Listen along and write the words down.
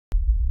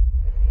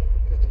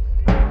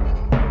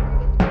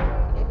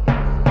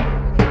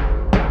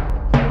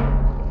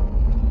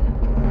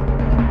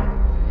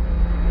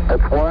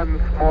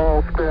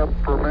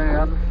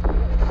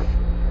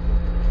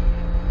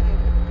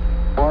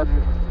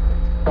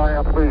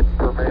sleep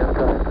for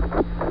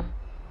mankind.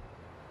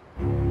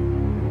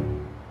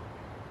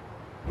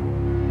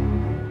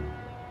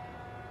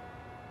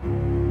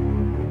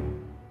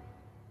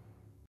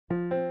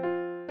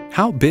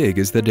 How big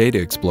is the data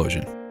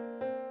explosion?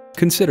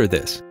 Consider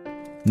this.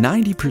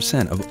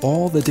 90% of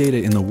all the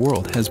data in the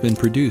world has been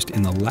produced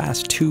in the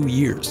last 2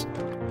 years.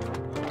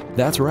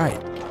 That's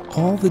right.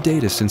 All the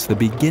data since the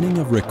beginning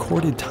of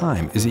recorded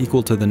time is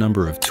equal to the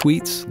number of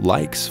tweets,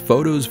 likes,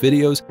 photos,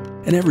 videos,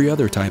 and every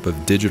other type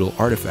of digital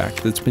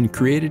artifact that's been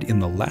created in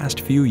the last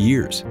few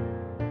years.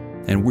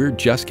 And we're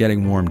just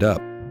getting warmed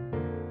up.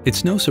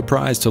 It's no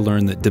surprise to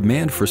learn that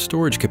demand for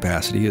storage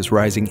capacity is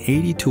rising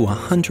 80 to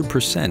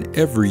 100%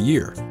 every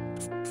year.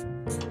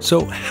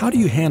 So how do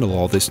you handle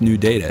all this new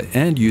data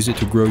and use it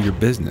to grow your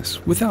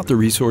business without the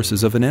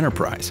resources of an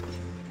enterprise?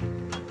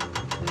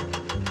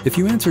 If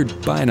you answered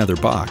buy another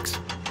box,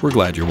 we're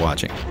glad you're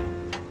watching.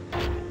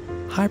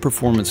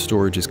 High-performance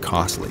storage is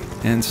costly,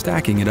 and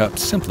stacking it up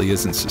simply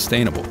isn't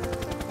sustainable.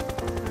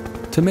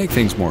 To make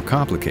things more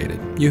complicated,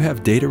 you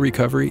have data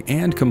recovery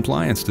and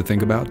compliance to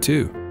think about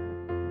too.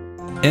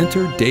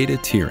 Enter data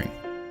tiering.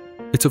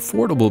 It's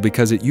affordable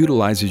because it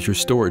utilizes your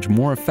storage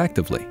more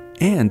effectively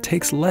and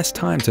takes less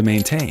time to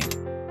maintain.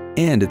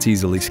 And it's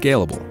easily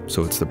scalable,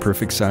 so it's the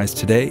perfect size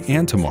today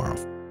and tomorrow.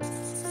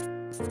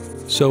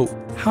 So,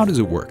 how does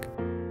it work?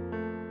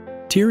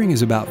 Tiering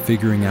is about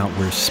figuring out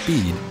where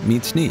speed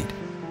meets need.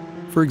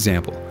 For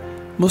example,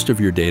 most of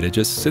your data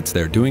just sits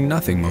there doing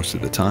nothing most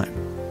of the time.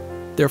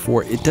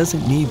 Therefore, it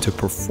doesn't need to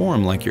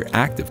perform like your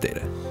active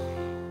data.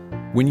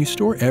 When you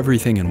store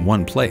everything in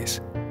one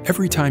place,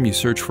 every time you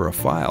search for a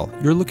file,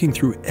 you're looking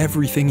through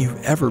everything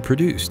you've ever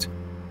produced.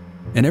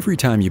 And every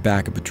time you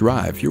back up a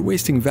drive, you're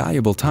wasting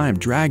valuable time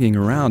dragging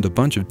around a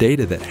bunch of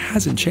data that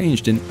hasn't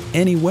changed in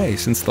any way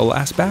since the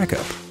last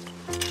backup.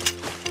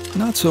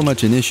 Not so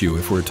much an issue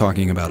if we're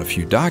talking about a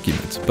few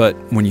documents, but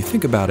when you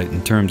think about it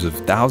in terms of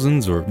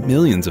thousands or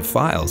millions of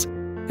files,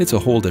 it's a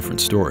whole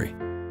different story.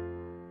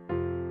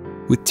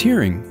 With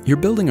tiering, you're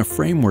building a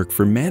framework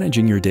for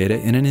managing your data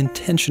in an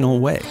intentional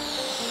way.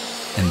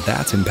 And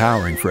that's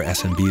empowering for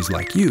SMBs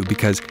like you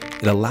because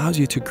it allows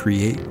you to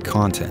create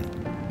content.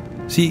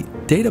 See,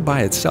 data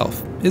by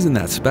itself isn't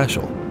that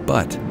special,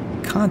 but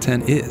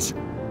content is.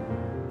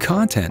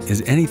 Content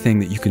is anything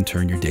that you can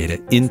turn your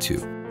data into,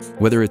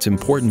 whether it's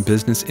important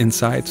business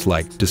insights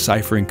like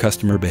deciphering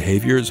customer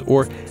behaviors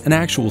or an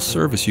actual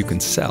service you can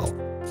sell.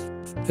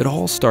 It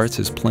all starts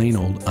as plain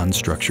old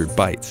unstructured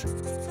bytes.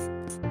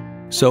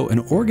 So an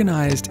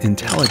organized,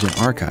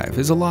 intelligent archive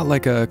is a lot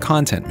like a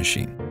content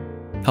machine,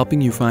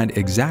 helping you find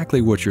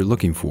exactly what you're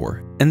looking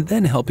for and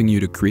then helping you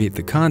to create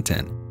the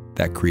content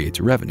that creates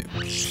revenue.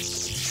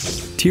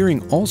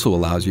 Tiering also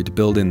allows you to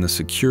build in the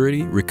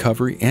security,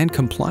 recovery, and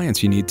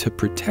compliance you need to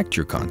protect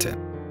your content.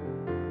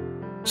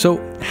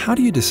 So, how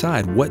do you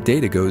decide what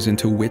data goes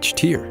into which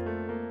tier?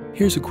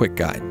 Here's a quick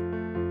guide.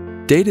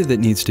 Data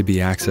that needs to be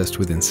accessed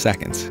within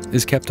seconds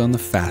is kept on the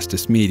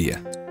fastest media.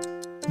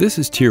 This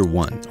is Tier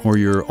 1, or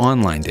your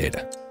online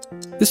data.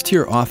 This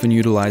tier often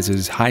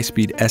utilizes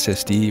high-speed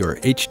SSD or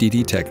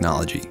HDD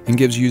technology and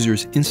gives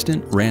users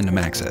instant random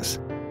access.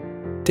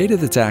 Data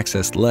that's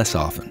accessed less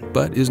often,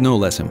 but is no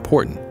less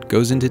important,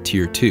 goes into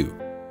Tier 2.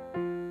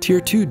 Tier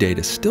 2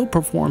 data still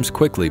performs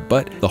quickly,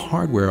 but the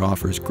hardware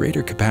offers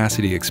greater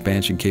capacity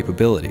expansion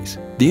capabilities.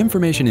 The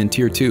information in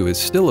Tier 2 is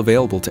still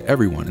available to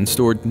everyone and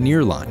stored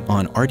nearline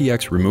on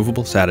RDX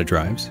removable SATA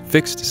drives,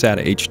 fixed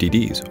SATA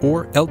HDDs,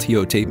 or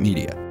LTO tape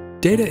media.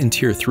 Data in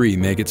Tier 3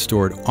 may get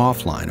stored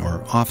offline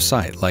or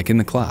off-site, like in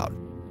the cloud.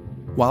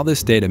 While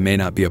this data may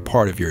not be a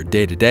part of your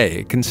day-to-day,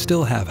 it can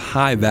still have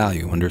high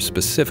value under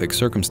specific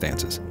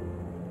circumstances.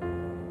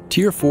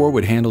 Tier 4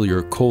 would handle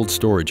your cold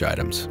storage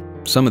items.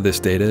 Some of this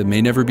data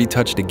may never be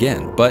touched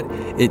again, but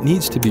it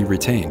needs to be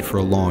retained for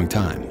a long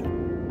time.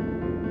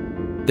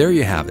 There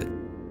you have it.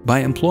 By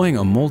employing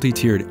a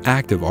multi-tiered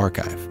active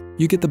archive,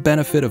 you get the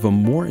benefit of a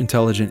more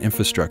intelligent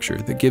infrastructure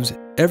that gives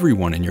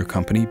everyone in your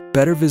company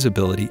better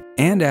visibility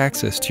and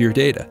access to your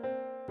data.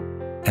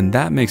 And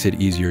that makes it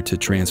easier to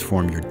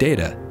transform your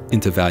data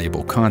into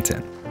valuable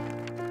content.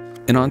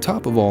 And on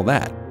top of all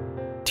that,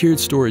 tiered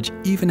storage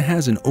even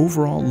has an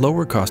overall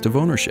lower cost of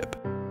ownership.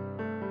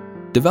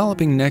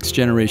 Developing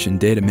next-generation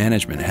data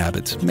management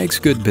habits makes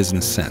good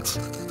business sense.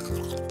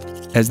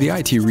 As the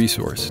IT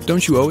resource,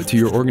 don't you owe it to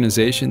your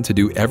organization to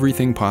do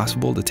everything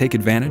possible to take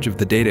advantage of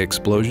the data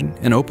explosion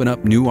and open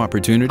up new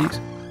opportunities?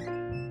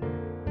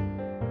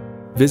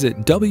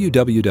 Visit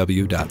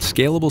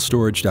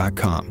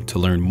www.scalablestorage.com to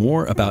learn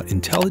more about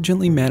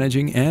intelligently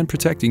managing and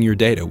protecting your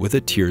data with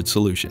a tiered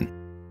solution.